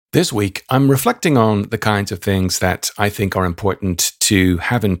This week, I'm reflecting on the kinds of things that I think are important to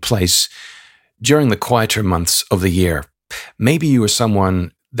have in place during the quieter months of the year. Maybe you are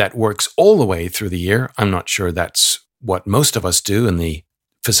someone that works all the way through the year. I'm not sure that's what most of us do in the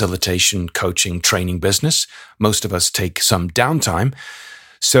facilitation, coaching, training business. Most of us take some downtime.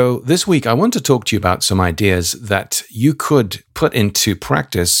 So this week, I want to talk to you about some ideas that you could put into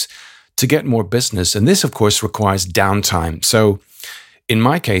practice to get more business. And this, of course, requires downtime. So in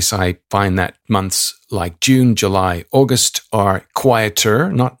my case, I find that months like June, July, August are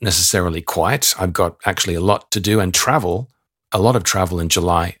quieter, not necessarily quiet. I've got actually a lot to do and a lot of travel in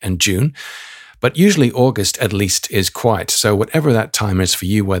July and June. But usually August at least is quiet. So whatever that time is for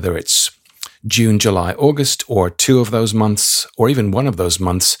you, whether it's June, July, August, or two of those months, or even one of those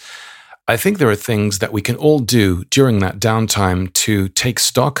months, I think there are things that we can all do during that downtime to take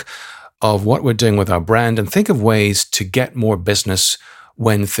stock of what we're doing with our brand and think of ways to get more business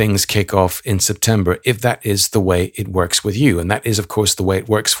when things kick off in September, if that is the way it works with you. And that is, of course, the way it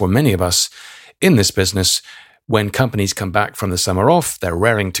works for many of us in this business. When companies come back from the summer off, they're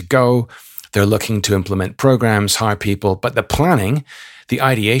raring to go. They're looking to implement programs, hire people. But the planning, the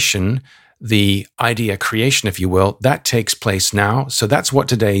ideation, the idea creation, if you will, that takes place now. So that's what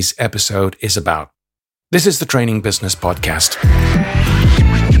today's episode is about. This is the Training Business Podcast.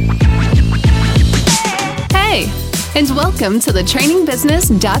 Hey, and welcome to the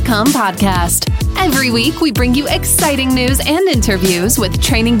trainingbusiness.com podcast. Every week, we bring you exciting news and interviews with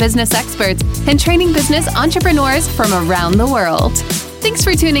training business experts and training business entrepreneurs from around the world. Thanks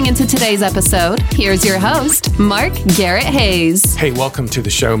for tuning into today's episode. Here's your host, Mark Garrett Hayes. Hey, welcome to the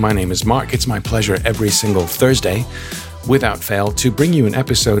show. My name is Mark. It's my pleasure every single Thursday, without fail, to bring you an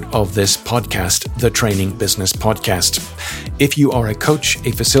episode of this podcast, the Training Business Podcast. If you are a coach,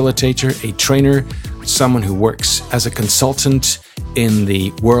 a facilitator, a trainer, someone who works as a consultant in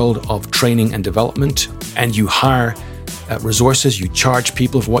the world of training and development, and you hire resources, you charge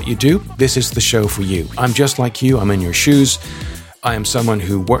people for what you do, this is the show for you. I'm just like you. I'm in your shoes. I am someone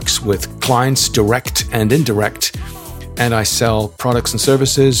who works with clients, direct and indirect, and I sell products and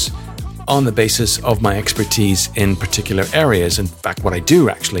services on the basis of my expertise in particular areas. In fact, what I do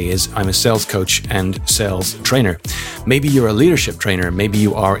actually is I'm a sales coach and sales trainer. Maybe you're a leadership trainer. Maybe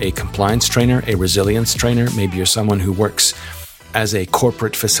you are a compliance trainer, a resilience trainer. Maybe you're someone who works as a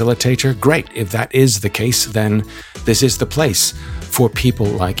corporate facilitator. Great. If that is the case, then this is the place for people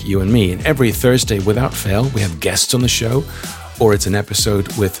like you and me. And every Thursday, without fail, we have guests on the show, or it's an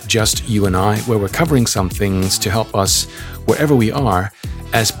episode with just you and I, where we're covering some things to help us wherever we are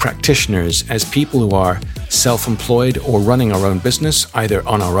as practitioners, as people who are self-employed or running our own business, either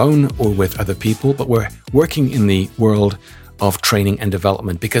on our own or with other people, but we're working in the world of training and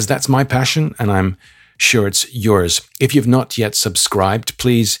development because that's my passion and I'm sure it's yours. If you've not yet subscribed,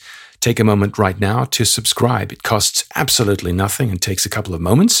 please take a moment right now to subscribe. It costs absolutely nothing and takes a couple of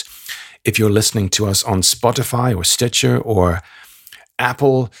moments. If you're listening to us on Spotify or Stitcher or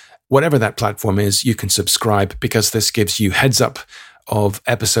Apple, whatever that platform is, you can subscribe because this gives you heads up of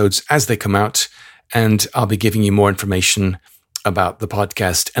episodes as they come out, and I'll be giving you more information about the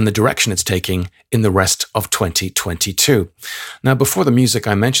podcast and the direction it's taking in the rest of 2022. Now, before the music,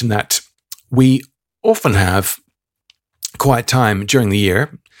 I mentioned that we often have quiet time during the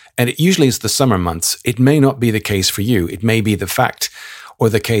year, and it usually is the summer months. It may not be the case for you. It may be the fact or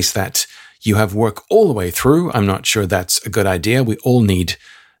the case that you have work all the way through. I'm not sure that's a good idea. We all need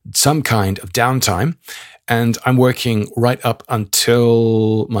some kind of downtime. And I'm working right up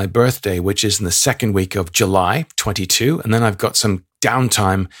until my birthday, which is in the second week of July 22. And then I've got some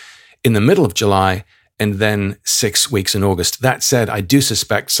downtime in the middle of July and then 6 weeks in August. That said, I do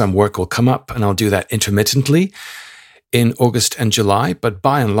suspect some work will come up and I'll do that intermittently in August and July. But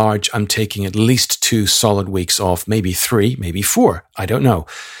by and large, I'm taking at least 2 solid weeks off, maybe 3, maybe 4. I don't know.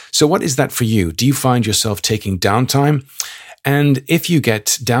 So what is that for you? Do you find yourself taking downtime? And if you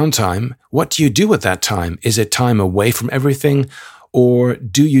get downtime, what do you do with that time? Is it time away from everything? Or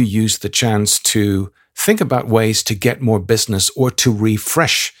do you use the chance to think about ways to get more business or to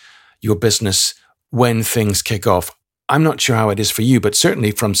refresh your business when things kick off? I'm not sure how it is for you, but certainly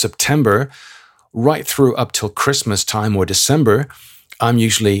from September right through up till Christmas time or December, I'm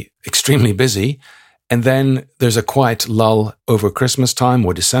usually extremely busy. And then there's a quiet lull over Christmas time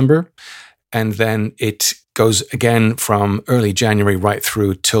or December. And then it goes again from early January right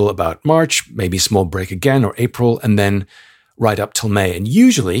through till about March, maybe small break again, or April, and then right up till May. And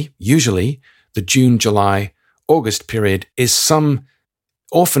usually the June, July, August period is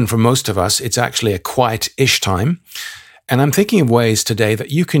often for most of us, it's actually a quiet-ish time. And I'm thinking of ways today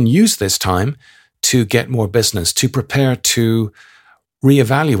that you can use this time to get more business, to prepare to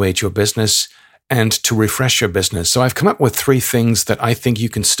reevaluate your business and to refresh your business. So I've come up with 3 things that I think you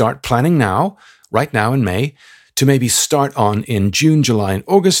can start planning now, right now in May, to maybe start on in June, July, and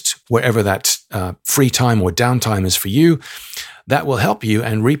August, wherever that free time or downtime is for you. That will help you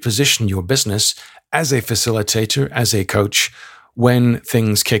and reposition your business as a facilitator, as a coach, when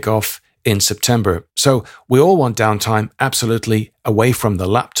things kick off in September. So we all want downtime, absolutely, away from the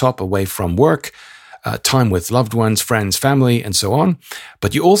laptop, away from work, time with loved ones, friends, family, and so on.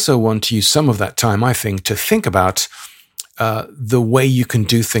 But you also want to use some of that time, I think, to think about the way you can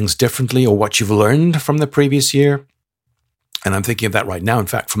do things differently or what you've learned from the previous year. And I'm thinking of that right now, in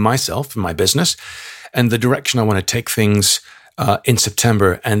fact, for myself, for my business, and the direction I want to take things in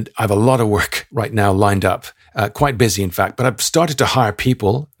September. And I have a lot of work right now lined up, quite busy, in fact, but I've started to hire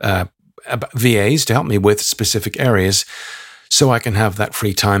people, VAs, to help me with specific areas so I can have that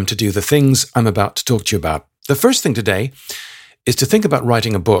free time to do the things I'm about to talk to you about. The first thing today is to think about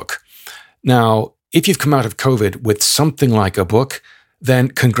writing a book. Now, if you've come out of COVID with something like a book, then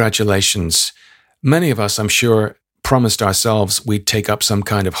congratulations. Many of us, I'm sure, promised ourselves we'd take up some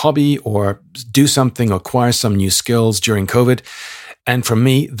kind of hobby or do something, acquire some new skills during COVID. And for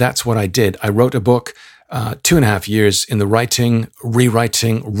me, that's what I did. I wrote a book, 2.5 years in the writing,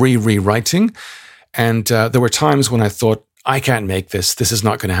 rewriting, rewriting. And there were times when I thought, I can't make this. This is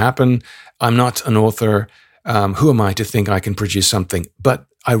not going to happen. I'm not an author. Who am I to think I can produce something? But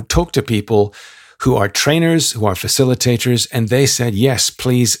I talked to people who are trainers, who are facilitators, and they said, yes,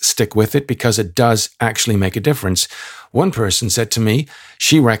 please stick with it because it does actually make a difference. One person said to me,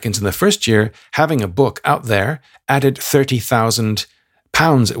 she reckons in the first year, having a book out there added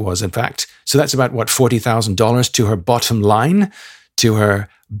 £30,000, it was, in fact. So that's about, $40,000 to her bottom line, to her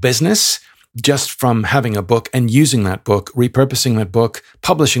business, just from having a book and using that book, repurposing that book,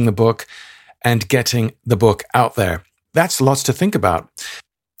 publishing the book, and getting the book out there. That's lots to think about.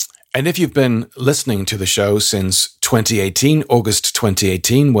 And if you've been listening to the show since 2018, August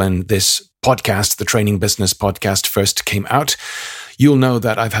 2018, when this podcast, the Training Business Podcast, first came out, you'll know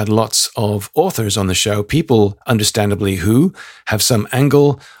that I've had lots of authors on the show, people, understandably, who have some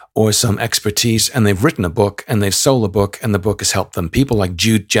angle or some expertise, and they've written a book and they've sold a book and the book has helped them. People like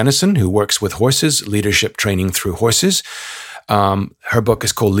Jude Jennison, who works with horses, leadership training through horses. Her book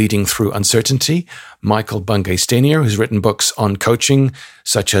is called Leading Through Uncertainty. Michael Bungay-Stanier, who's written books on coaching,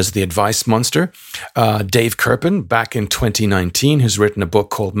 such as The Advice Monster. Dave Kerpen, back in 2019, who's written a book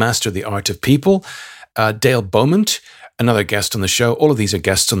called Master the Art of People. Dale Beaumont, another guest on the show. All of these are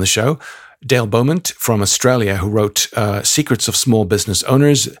guests on the show. Dale Beaumont from Australia, who wrote Secrets of Small Business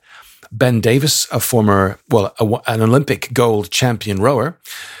Owners. Ben Davis, a former, an Olympic gold champion rower,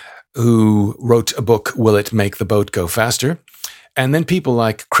 who wrote a book, Will It Make the Boat Go Faster? And then people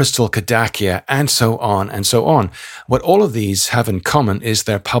like Crystal Kadakia, and so on and so on. What all of these have in common is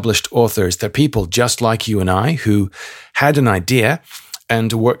they're published authors. They're people just like you and I who had an idea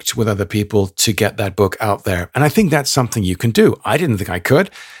and worked with other people to get that book out there. And I think that's something you can do. I didn't think I could.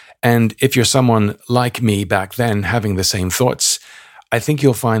 And if you're someone like me back then having the same thoughts, I think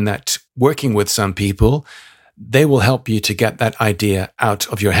you'll find that working with some people, they will help you to get that idea out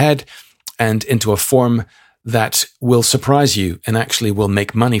of your head and into a form that will surprise you and actually will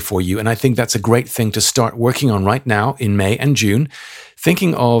make money for you. And I think that's a great thing to start working on right now in May and June,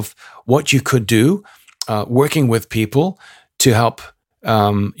 thinking of what you could do, working with people to help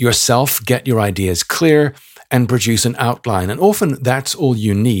yourself get your ideas clear and produce an outline. And often that's all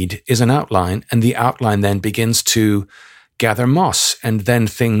you need is an outline. And the outline then begins to gather moss. And then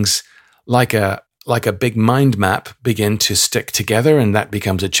things like a big mind map begin to stick together, and that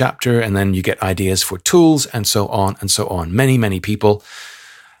becomes a chapter, and then you get ideas for tools and so on and so on. Many, many people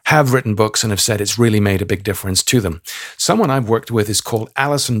have written books and have said it's really made a big difference to them. Someone I've worked with is called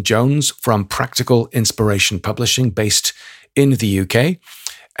Alison Jones from Practical Inspiration Publishing, based in the UK.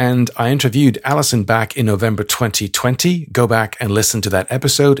 And I interviewed Alison back in November 2020. Go back and listen to that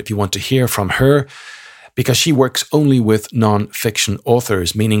episode if you want to hear from her, because she works only with non-fiction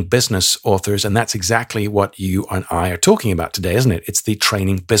authors, meaning business authors. And that's exactly what you and I are talking about today, isn't it? It's the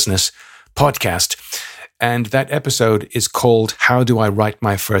Training Business Podcast. And that episode is called How Do I Write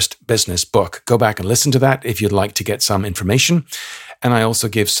My First Business Book? Go back and listen to that if you'd like to get some information. And I also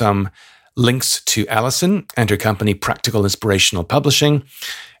give some links to Alison and her company, Practical Inspirational Publishing.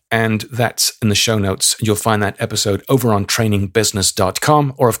 And that's in the show notes. You'll find that episode over on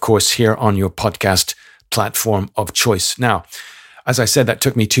trainingbusiness.com, or of course here on your podcast platform of choice. Now, as I said, that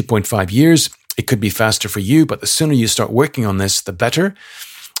took me 2.5 years. It could be faster for you, but the sooner you start working on this, the better.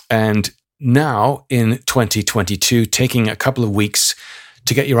 And now in 2022, taking a couple of weeks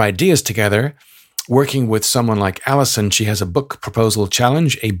to get your ideas together working with someone like Alison, she has a book proposal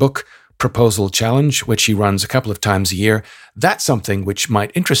challenge, which she runs a couple of times a year. That's something which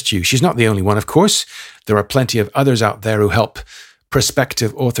might interest you. She's not the only one, of course. There are plenty of others out there who help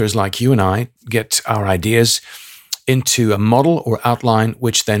prospective authors like you and I get our ideas into a model or outline,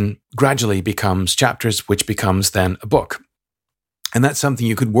 which then gradually becomes chapters, which becomes then a book. And that's something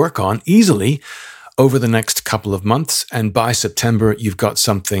you could work on easily over the next couple of months. And by September, you've got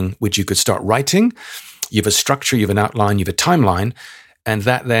something which you could start writing. You have a structure, you have an outline, you have a timeline, and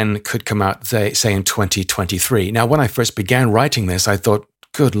that then could come out, say in 2023. Now, when I first began writing this, I thought,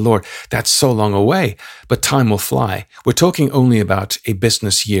 good Lord, that's so long away, but time will fly. We're talking only about a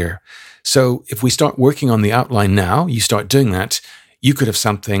business year. So if we start working on the outline now, you start doing that, you could have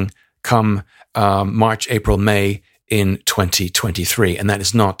something come March, April, May in 2023, and that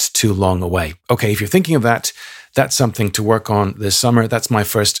is not too long away. Okay, if you're thinking of that, that's something to work on this summer. That's my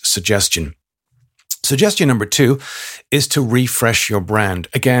first suggestion. Suggestion number 2 is to refresh your brand.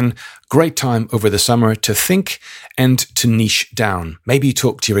 Again, great time over the summer to think and to niche down. Maybe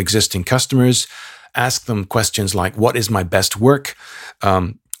talk to your existing customers, ask them questions like, what is my best work?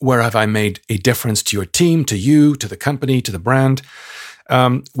 Where have I made a difference to your team, to you, to the company, to the brand?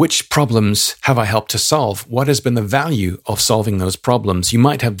 Which problems have I helped to solve? What has been the value of solving those problems? You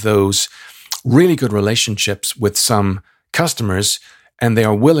might have those really good relationships with some customers, and they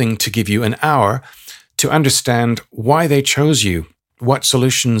are willing to give you an hour to understand why they chose you, what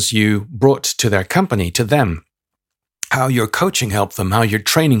solutions you brought to their company, to them, how your coaching helped them, how your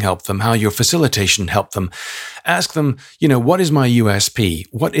training helped them, how your facilitation helped them. Ask them, what is my USP?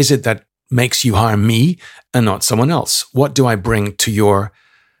 What is it that makes you hire me and not someone else? What do I bring to your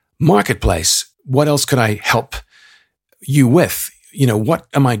marketplace? What else could I help you with? What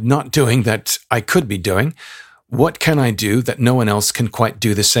am I not doing that I could be doing? What can I do that no one else can quite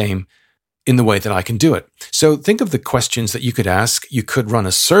do the same in the way that I can do it? So think of the questions that you could ask. You could run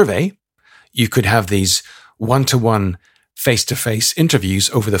a survey. You could have these one-to-one, face-to-face interviews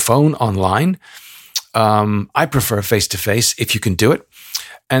over the phone, online. I prefer face-to-face if you can do it.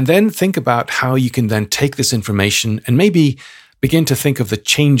 And then think about how you can then take this information and maybe begin to think of the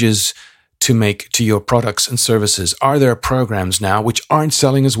changes to make to your products and services. Are there programs now which aren't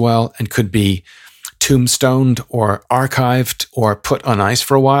selling as well and could be tombstoned or archived or put on ice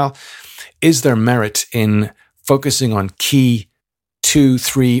for a while? Is there merit in focusing on key 2,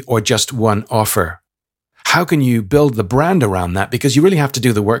 3, or just one offer? How can you build the brand around that? Because you really have to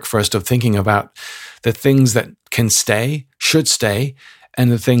do the work first of thinking about the things that can stay, should stay,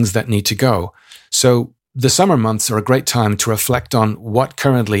 and the things that need to go. So the summer months are a great time to reflect on what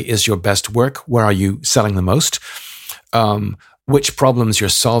currently is your best work. Where are you selling the most? Which problems you're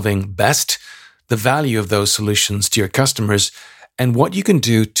solving best, the value of those solutions to your customers, and what you can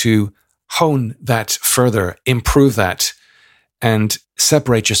do to hone that further, improve that, and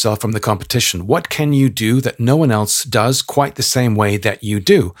separate yourself from the competition. What can you do that no one else does quite the same way that you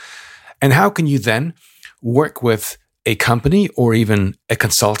do? And how can you then work with a company or even a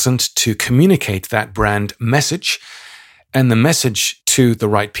consultant to communicate that brand message and the message to the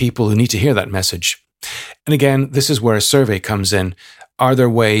right people who need to hear that message? And again, this is where a survey comes in. Are there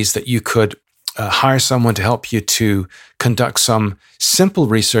ways that you could hire someone to help you to conduct some simple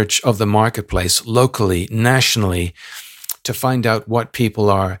research of the marketplace locally, nationally, to find out what people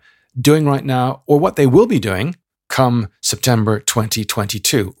are doing right now or what they will be doing come September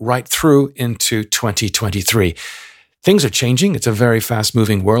 2022, right through into 2023. Things are changing. It's a very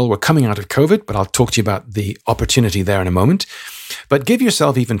fast-moving world. We're coming out of COVID, but I'll talk to you about the opportunity there in a moment. But give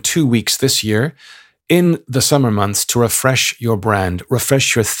yourself even 2 weeks this year in the summer months to refresh your brand,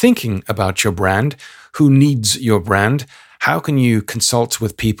 refresh your thinking about your brand, who needs your brand, how can you consult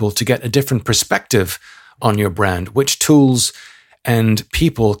with people to get a different perspective on your brand, which tools and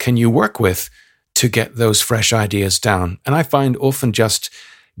people can you work with to get those fresh ideas down. And I find often just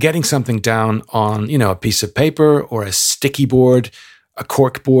getting something down on, a piece of paper or a sticky board, a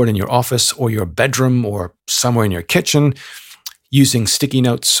cork board in your office or your bedroom or somewhere in your kitchen, using sticky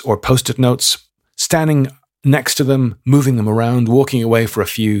notes or Post-it notes, standing next to them, moving them around, walking away for a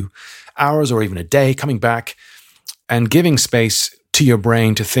few hours or even a day, coming back and giving space to your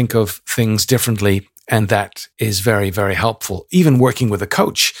brain to think of things differently. And that is very, very helpful. Even working with a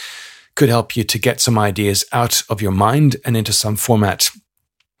coach could help you to get some ideas out of your mind and into some format.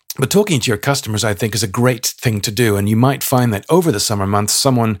 But talking to your customers, I think, is a great thing to do. And you might find that over the summer months,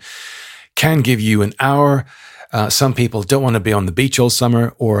 someone can give you an hour. Some people don't want to be on the beach all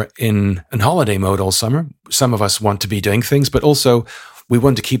summer or in holiday mode all summer. Some of us want to be doing things, but also we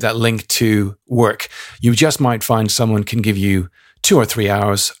want to keep that link to work. You just might find someone can give you 2 or 3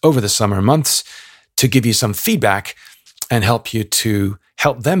 hours over the summer months to give you some feedback and help you to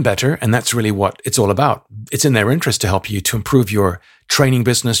help them better. And that's really what it's all about. It's in their interest to help you to improve your training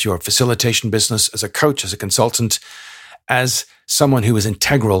business, your facilitation business as a coach, as a consultant, as someone who is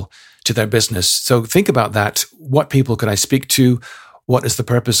integral to their business. So think about that. What people could I speak to? What is the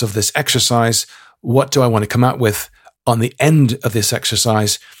purpose of this exercise? What do I want to come out with on the end of this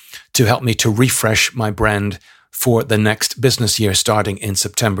exercise to help me to refresh my brand for the next business year starting in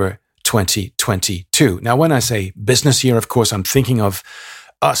September 2022. Now, when I say business year, of course, I'm thinking of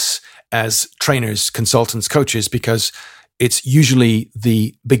us as trainers, consultants, coaches, because it's usually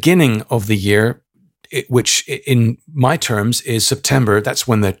the beginning of the year, which in my terms is September. That's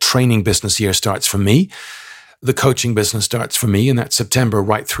when the training business year starts for me. The coaching business starts for me, and that's September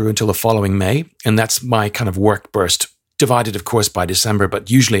right through until the following May. And that's my kind of work burst, divided, of course, by December,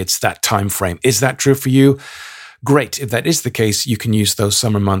 but usually it's that time frame. Is that true for you? Great. If that is the case, you can use those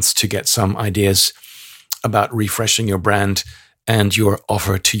summer months to get some ideas about refreshing your brand and your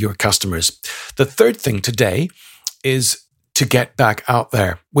offer to your customers. The third thing today is to get back out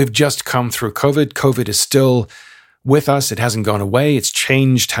there. We've just come through COVID. COVID is still with us. It hasn't gone away. It's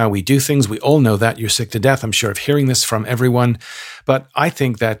changed how we do things. We all know that. You're sick to death, I'm sure, of hearing this from everyone. But I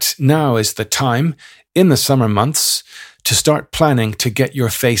think that now is the time in the summer months to start planning to get your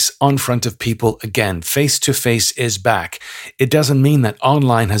face on front of people again. Face-to-face is back. It doesn't mean that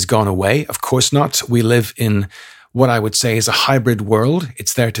online has gone away. Of course not. We live in what I would say is a hybrid world.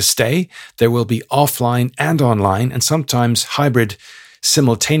 It's there to stay. There will be offline and online, and sometimes hybrid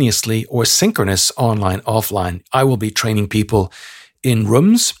simultaneously or synchronous online, offline. I will be training people in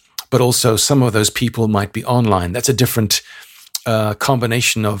rooms, but also some of those people might be online. That's a different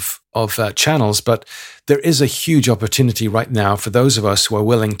combination of channels, but there is a huge opportunity right now for those of us who are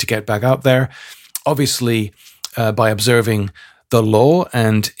willing to get back out there, obviously by observing the law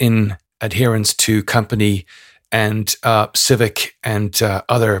and in adherence to company and civic and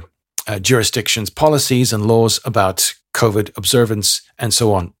other jurisdictions' policies and laws about COVID observance and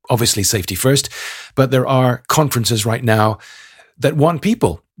so on. Obviously safety first, but there are conferences right now that want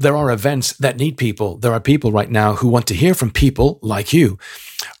people. There are events that need people. There are people right now who want to hear from people like you.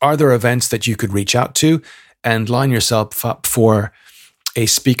 Are there events that you could reach out to and line yourself up for a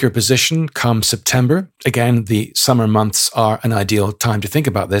speaker position come September? Again, the summer months are an ideal time to think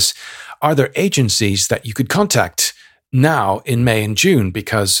about this. Are there agencies that you could contact now in May and June?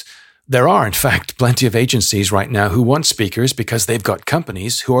 Because there are, in fact, plenty of agencies right now who want speakers because they've got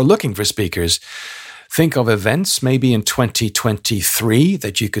companies who are looking for speakers. Think of events maybe in 2023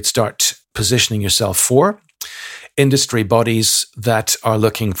 that you could start positioning yourself for. Industry bodies that are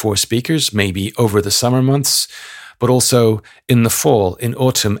looking for speakers, maybe over the summer months, but also in the fall, in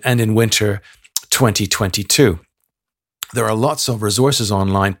autumn, and in winter 2022. There are lots of resources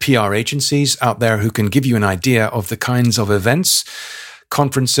online, PR agencies out there who can give you an idea of the kinds of events,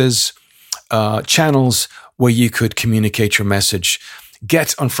 conferences, channels where you could communicate your message.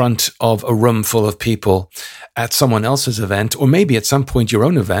 Get in front of a room full of people at someone else's event, or maybe at some point your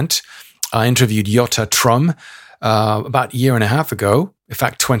own event. I interviewed Jutta Trum about a year and a half ago, in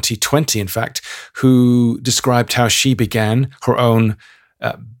fact, 2020, in fact, who described how she began her own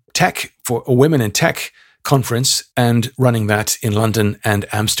tech for a women in tech conference and running that in London and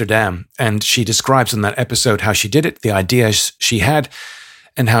Amsterdam. And she describes in that episode how she did it, the ideas she had,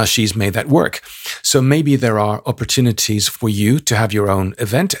 and how she's made that work. So maybe there are opportunities for you to have your own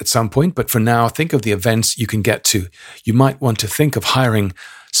event at some point, but for now, think of the events you can get to. You might want to think of hiring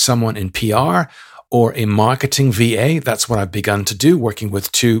someone in PR or a marketing VA. That's what I've begun to do, working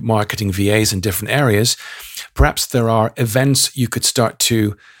with 2 marketing VAs in different areas. Perhaps there are events you could start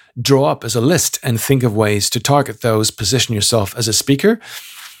to draw up as a list and think of ways to target those, position yourself as a speaker.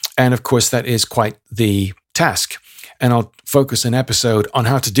 And of course, that is quite the task. And I'll focus an episode on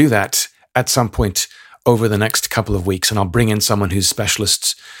how to do that at some point over the next couple of weeks. And I'll bring in someone who's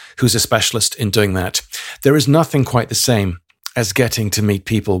a specialist in doing that. There is nothing quite the same as getting to meet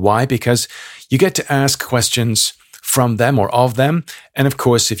people. Why? Because you get to ask questions from them or of them. And of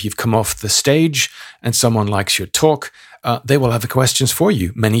course, if you've come off the stage and someone likes your talk, they will have questions for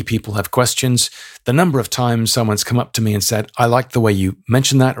you. Many people have questions. The number of times someone's come up to me and said, I like the way you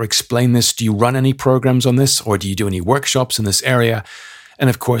mention that or explain this. Do you run any programs on this, or do you do any workshops in this area?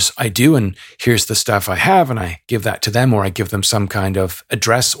 And of course I do. And here's the stuff I have. And I give that to them, or I give them some kind of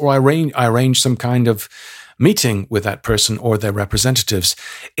address, or I arrange some kind of meeting with that person or their representatives.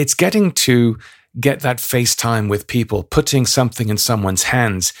 It's getting to get that face time with people, putting something in someone's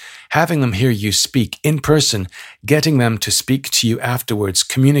hands, having them hear you speak in person, getting them to speak to you afterwards,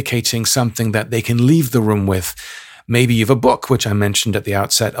 communicating something that they can leave the room with, Maybe you have a book, which I mentioned at the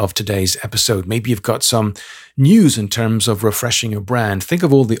outset of today's episode. Maybe you've got some news in terms of refreshing your brand. Think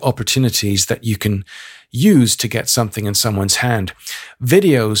of all the opportunities that you can use to get something in someone's hand.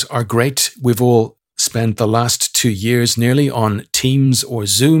 Videos are great. We've all spent the last 2 years nearly on Teams or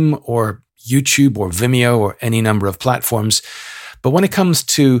Zoom or YouTube or Vimeo or any number of platforms. But when it comes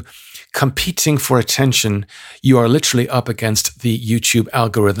to competing for attention, you are literally up against the YouTube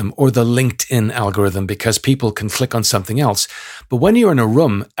algorithm or the LinkedIn algorithm because people can click on something else. But when you're in a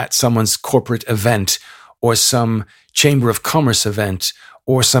room at someone's corporate event or some Chamber of Commerce event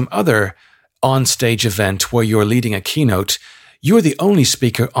or some other on-stage event where you're leading a keynote, you're the only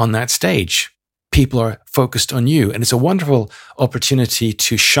speaker on that stage. People are focused on you, and it's a wonderful opportunity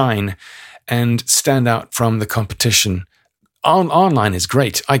to shine and stand out from the competition. Online is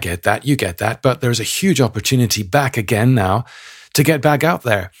great. I get that. You get that. But there's a huge opportunity back again now to get back out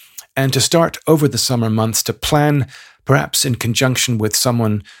there and to start over the summer months to plan, perhaps in conjunction with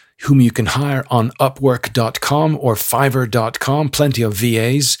someone whom you can hire on Upwork.com or Fiverr.com. Plenty of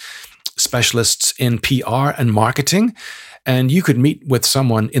VAs, specialists in PR and marketing. And you could meet with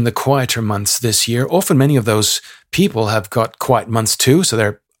someone in the quieter months this year. Often many of those people have got quiet months too, so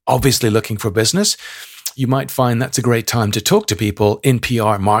they're obviously looking for business. You might find that's a great time to talk to people in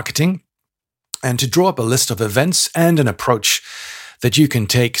PR marketing and to draw up a list of events and an approach that you can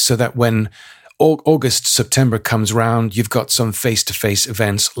take so that when August, September comes around, you've got some face-to-face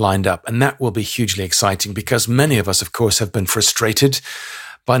events lined up. And that will be hugely exciting because many of us, of course, have been frustrated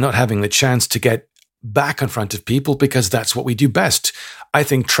by not having the chance to get back in front of people because that's what we do best. I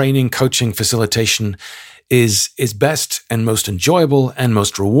think training, coaching, facilitation is best and most enjoyable and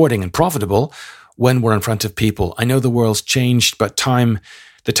most rewarding and profitable when we're in front of people. I know the world's changed, but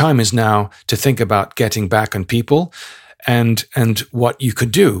the time is now to think about getting back on people and what you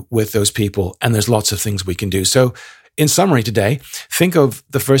could do with those people. And there's lots of things we can do. So in summary today, think of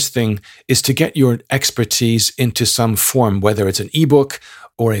the first thing is to get your expertise into some form, whether it's an ebook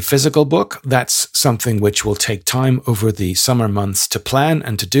or a physical book. That's something which will take time over the summer months to plan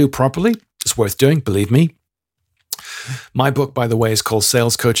and to do properly. It's worth doing, believe me. My book, by the way, is called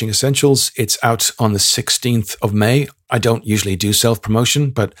Sales Coaching Essentials. It's out on the 16th of May. I don't usually do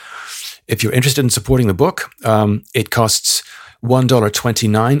self-promotion, but if you're interested in supporting the book, it costs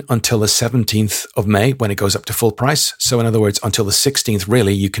 $1.29 until the 17th of May when it goes up to full price. So in other words, until the 16th,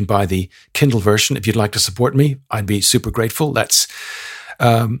 really, you can buy the Kindle version. If you'd like to support me, I'd be super grateful. That's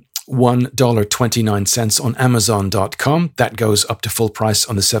 $1.29 on Amazon.com. That goes up to full price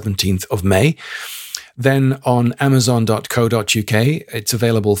on the 17th of May. Then on Amazon.co.uk, it's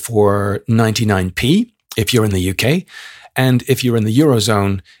available for 99p if you're in the UK. And if you're in the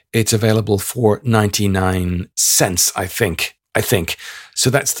Eurozone, it's available for 99 cents, I think. So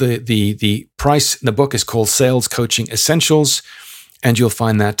that's the price. The book is called Sales Coaching Essentials, and you'll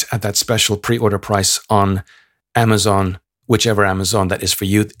find that at that special pre-order price on Amazon, whichever Amazon that is for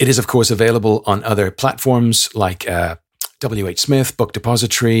you. It is, of course, available on other platforms like WH Smith, Book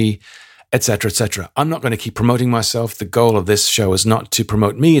Depository, etc., etc. I'm not going to keep promoting myself. The goal of this show is not to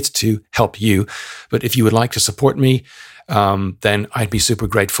promote me, it's to help you. But if you would like to support me, then I'd be super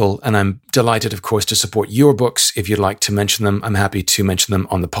grateful. And I'm delighted, of course, to support your books. If you'd like to mention them, I'm happy to mention them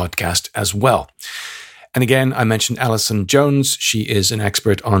on the podcast as well. And again, I mentioned Alison Jones. She is an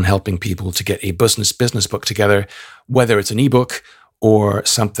expert on helping people to get a business book together, whether it's an ebook or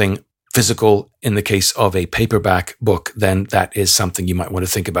something physical. In the case of a paperback book, then that is something you might want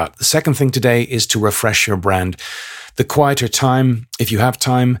to think about. The second thing today is to refresh your brand. The quieter time, if you have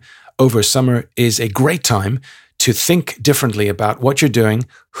time over summer, is a great time to think differently about what you're doing,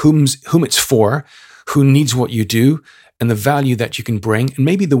 whom it's for, who needs what you do, and the value that you can bring, and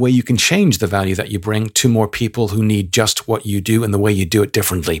maybe the way you can change the value that you bring to more people who need just what you do and the way you do it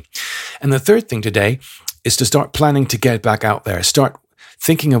differently. And the third thing today is to start planning to get back out there. Start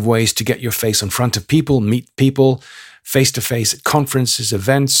thinking of ways to get your face in front of people, meet people face-to-face at conferences,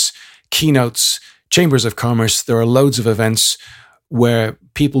 events, keynotes, chambers of commerce. There are loads of events where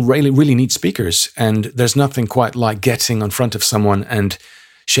people really need speakers. And there's nothing quite like getting in front of someone and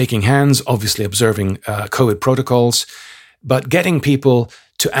shaking hands, obviously observing COVID protocols, but getting people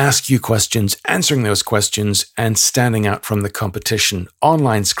to ask you questions, answering those questions, and standing out from the competition.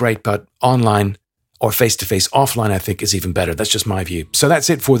 Online's great, but online or face-to-face offline, I think, is even better. That's just my view. So that's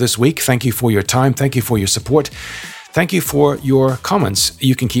it for this week. Thank you for your time. Thank you for your support. Thank you for your comments.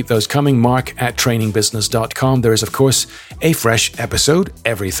 You can keep those coming. Mark@trainingbusiness.com. There is, of course, a fresh episode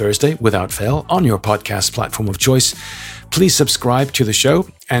every Thursday without fail on your podcast platform of choice. Please subscribe to the show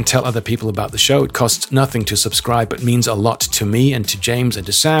and tell other people about the show. It costs nothing to subscribe, but means a lot to me and to James and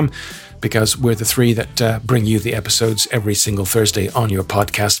to Sam. because we're the three that bring you the episodes every single Thursday on your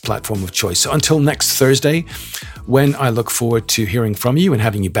podcast platform of choice. So until next Thursday, when I look forward to hearing from you and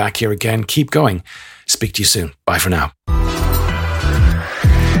having you back here again, keep going. Speak to you soon. Bye for now.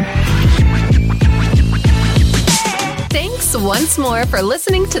 Thanks once more for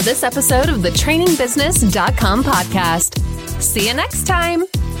listening to this episode of the TrainingBusiness.com podcast. See you next time.